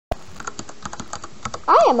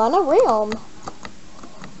I am on a realm.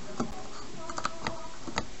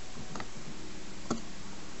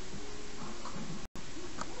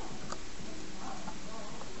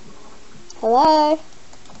 Hello?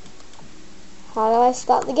 How do I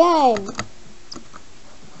start the game?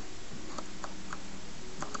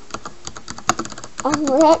 I'm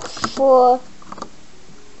wrecked for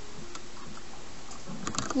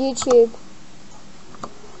YouTube.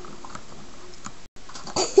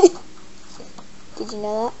 Did you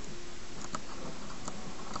know that?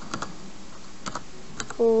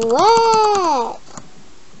 What?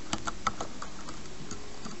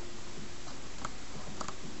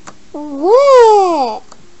 What?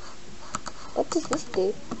 What does this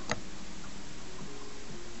do?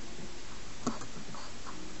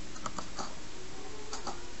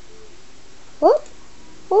 What?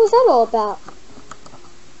 What was that all about?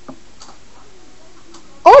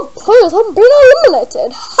 Oh, players have been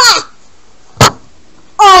eliminated! Ha!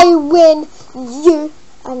 I win,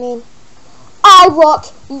 I rock,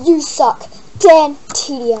 you suck. Dan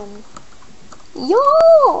TDM.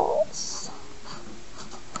 Yours.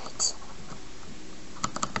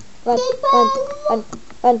 Right.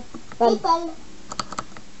 Run.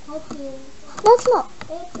 No, it's not.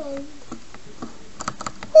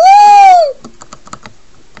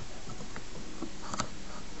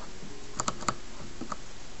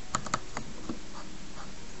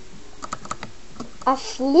 I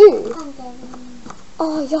flew.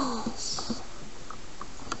 Oh, yes.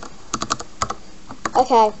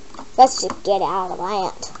 Okay, let's just get out of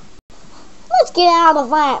that. Let's get out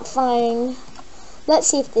of that thing. Let's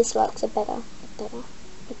see if this works. Better.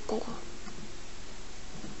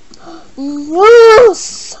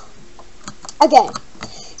 Yes! Okay,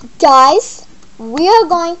 guys, we are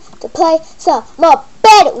going to play some more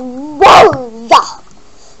bedwars.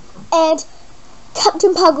 And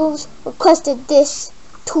Captain Puggles requested this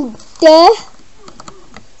today.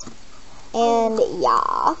 And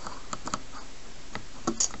yeah.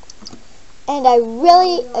 And I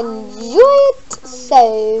really enjoy it,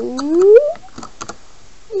 so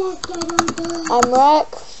I'm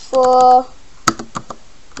wrecked for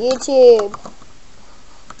YouTube.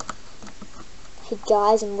 Hey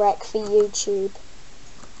guys, I'm wrecked for YouTube.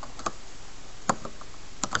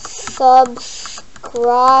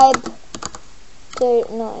 Subscribe to,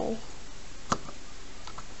 no.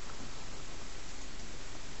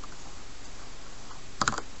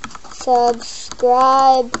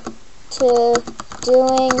 Subscribe to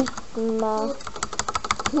doing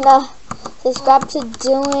subscribe to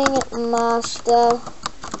doing master.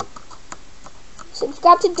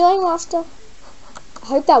 Subscribe to doing master. I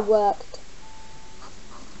hope that worked.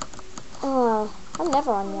 Oh, I'm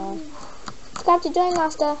never on there. Subscribe to doing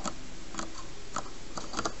master.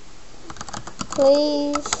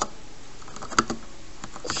 Please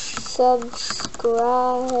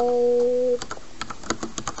subscribe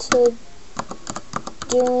to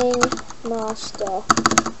doing master.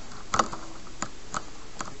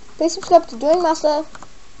 Please subscribe to doing master.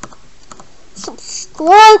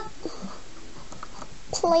 Subscribe.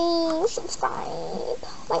 Please subscribe.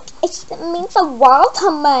 Like, it means the world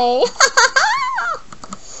to me.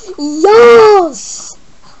 Yes.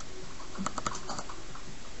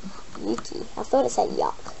 Yuki. I thought it said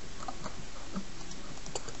yuck.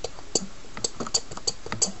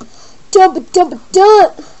 Dump.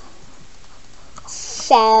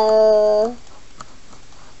 So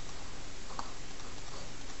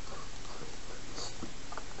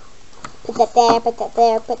put that there, put that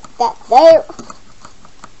there, put that there.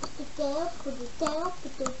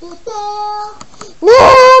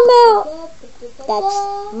 No, that's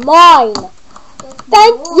mine.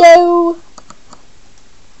 Thank you.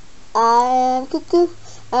 I am cuckoo.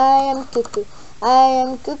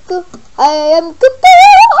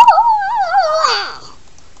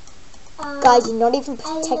 Guys, you're not even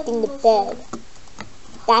protecting the bed.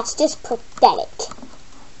 That's just pathetic.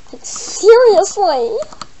 Like, seriously?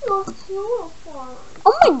 Oh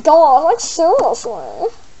my god, like, seriously?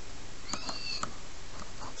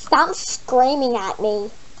 Stop screaming at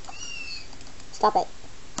me. Stop it.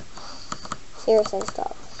 Seriously,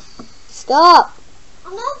 stop. Stop!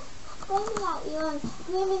 I'm not screaming at you, I'm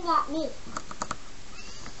screaming at me.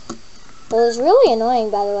 Well, it's really annoying,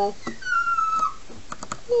 by the way.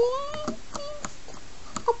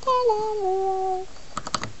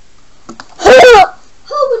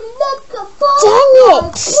 Dang it!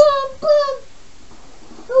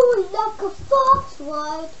 Oh, like a fox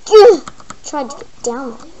ride. Tried to get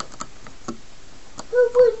down there. Oh,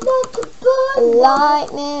 like a bird Light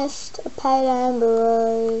mist, a pale amber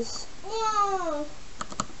rose. Yeah.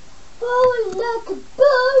 Oh, like a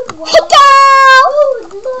bird ride. Hey, go! Oh,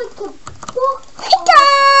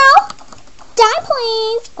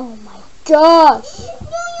 gosh!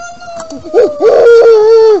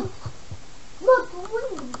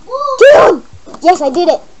 Get on! Yes, I did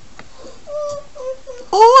it.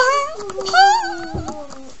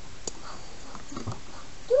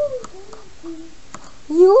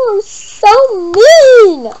 You're so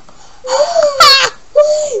mean!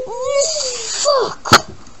 You suck!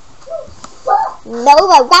 No,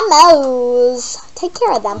 Ramos! Take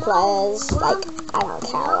care of them players. Like, I don't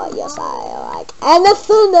care what you say. Like,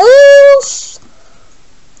 anything else?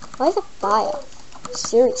 Why is it fire?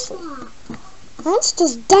 Seriously. That's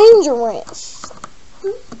just dangerous.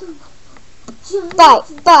 Fight,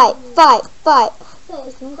 fight, fight, fight.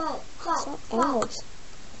 Arrows.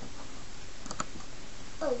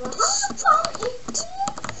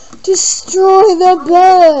 Destroy the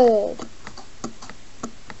bird.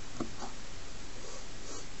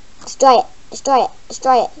 Destroy it, destroy it,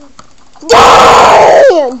 destroy it.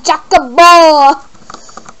 Jackabah!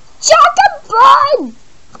 Jackabah!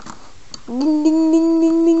 Ding ding ding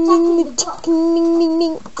ding ding ding ding ding ding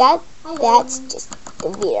ding. That's just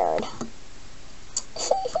weird.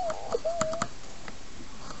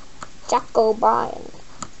 Jack O'Brien.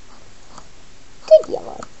 Good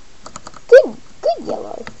yellow. Good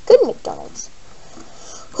yellow. Good McDonald's.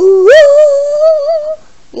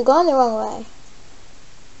 You're going the wrong way.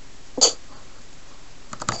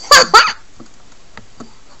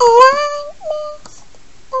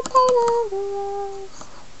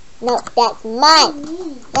 No, that's mine.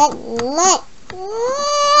 That's mine.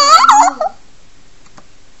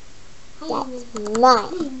 That's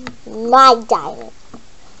mine. My diamond.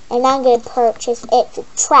 And I'm going to purchase it to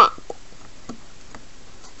trap.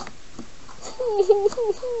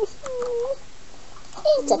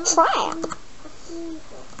 It's a trap.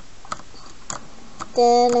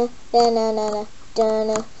 Dun dun dun dun dun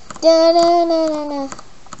dun dun dun.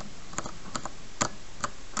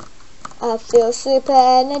 I feel super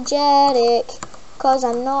energetic, cause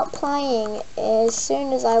I'm not playing as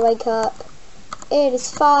soon as I wake up. It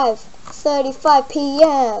is 5:35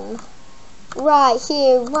 p.m. Right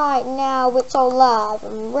here, right now, it's all live.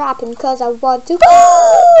 I'm rapping cause I want to.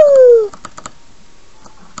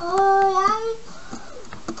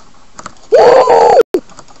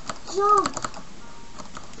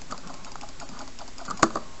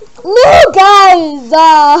 No, guys!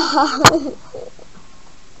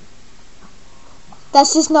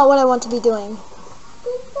 That's just not what I want to be doing.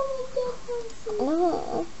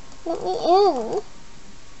 No, let me in.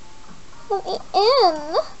 Let me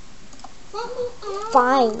in.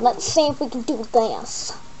 Fine, let's see if we can do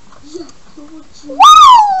this. Woo!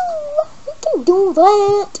 We can do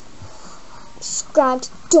that. Subscribe to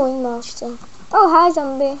Doing Master. Oh, hi,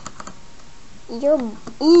 zombie. You're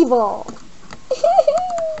evil.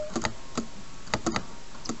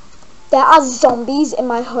 There are zombies in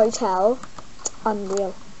my hotel.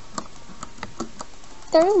 Unreal.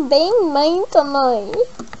 They're being mean to me.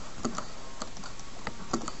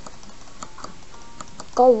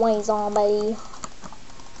 Go away, zombie.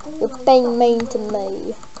 You're being mean to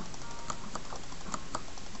me.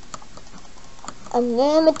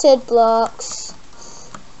 Unlimited blocks.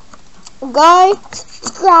 Go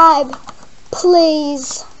subscribe,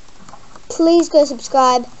 please. Please go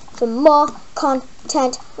subscribe for more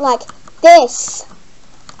content like this.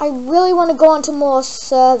 I really want to go onto more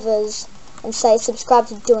servers and say subscribe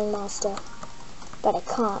to Doing Master, but I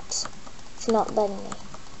can't. It's not letting me.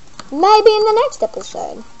 Maybe in the next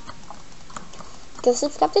episode. Go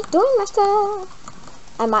subscribe to Doing Master.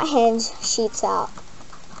 And my hand sheets out.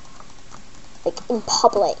 Like in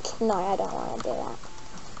public. No, I don't want to do that.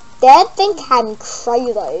 They'd think I'm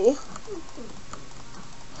crazy.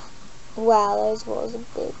 Wow, those walls are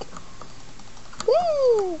big.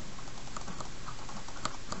 Woo!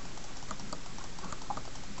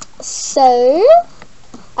 So,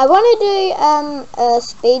 I want to do a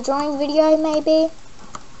speed drawing video maybe.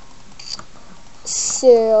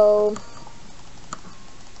 So,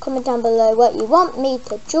 comment down below what you want me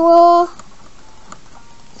to draw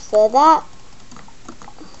for that.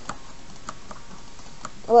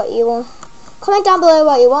 What you want? Comment down below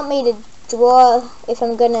what you want me to draw if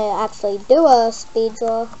I'm gonna actually do a speed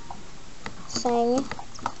draw thing.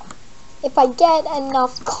 If I get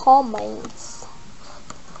enough comments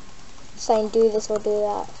saying do this or do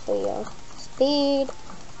that for your speed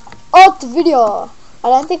art video. I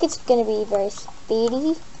don't think it's gonna be very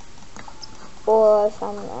speedy, or if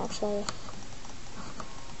I'm actually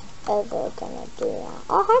ever gonna do that.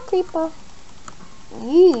 Oh, hi, creeper.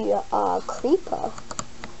 You are a creeper.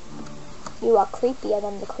 You are creepier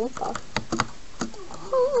than the creeper.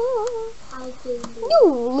 You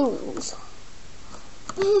lose.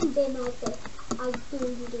 I do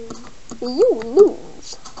lose. You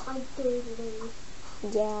lose. I do lose.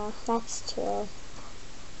 Yeah, that's true.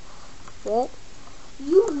 What?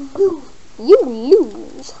 You lose. You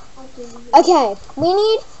lose. I do lose. Okay, we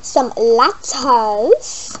need some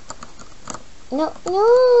letters. No,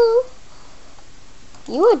 no.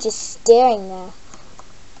 You are just staring there.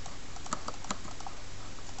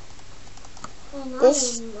 And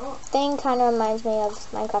This I am not. thing kind of reminds me of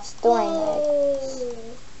Minecraft story mode.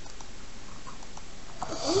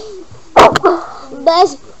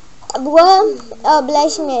 Bless,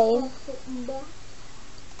 bless me.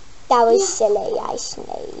 That was silly, I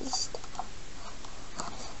sneezed.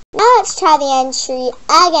 Now let's try the entry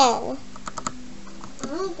again.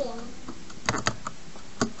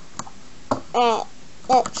 Alright,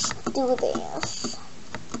 let's do this.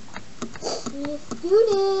 Let's do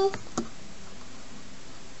this.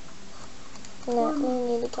 No, we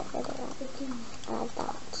need to get rid of that. Add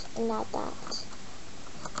that, and add that.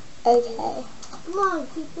 Okay. Come on,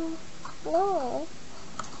 people. No.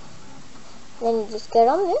 Then you just get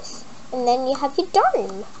on this, and then you have your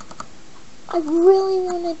dome. I really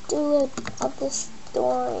want to do it of this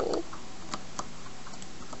story.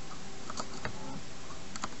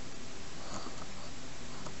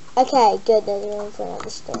 Okay, good. There's room for another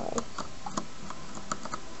story.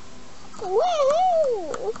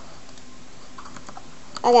 Woo!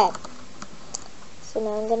 Okay. So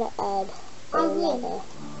now I'm gonna add another.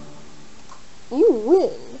 You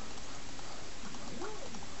win.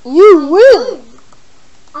 You win.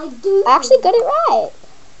 I do. I actually got it right.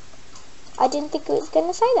 I didn't think it was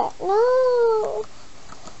gonna say that. No.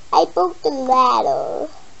 I broke the ladder.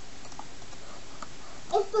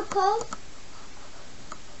 It's because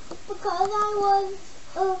I was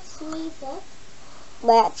a freezer.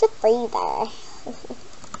 That's a freezer.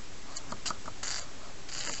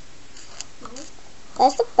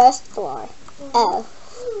 That's the first floor. Oh,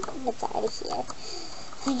 it's already here.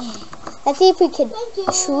 Okay. Let's see if we can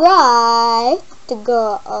try to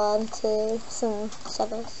go on to some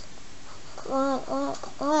servers. Work.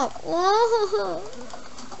 No.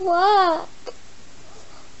 Work.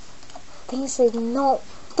 This is not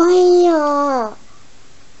fair.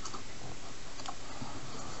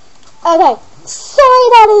 Okay, sorry,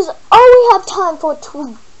 that is all we have time for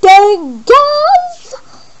today, guys.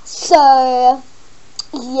 So,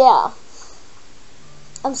 yeah.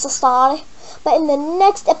 I'm so sorry. But in the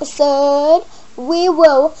next episode, we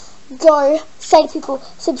will go say to people,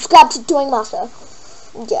 subscribe to Doing Master.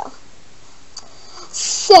 Yeah.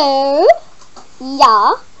 So,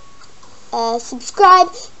 yeah. Subscribe,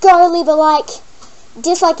 go leave a like.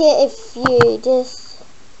 Dislike it if you just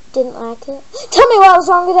didn't like it. Tell me what was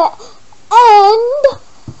wrong with it.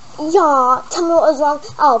 And, yeah, tell me what was wrong.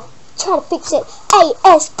 I'll try to fix it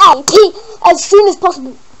ASAP as soon as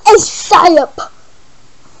possible. ASAP.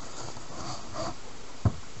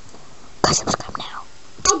 Go subscribe now.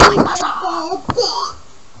 Doing Master.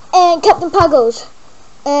 And Captain Puggles.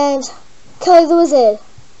 And Kelly the Wizard.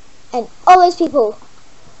 And all those people.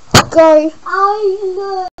 Go.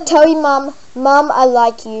 Tell your mum, I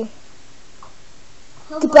like you.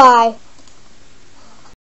 Goodbye.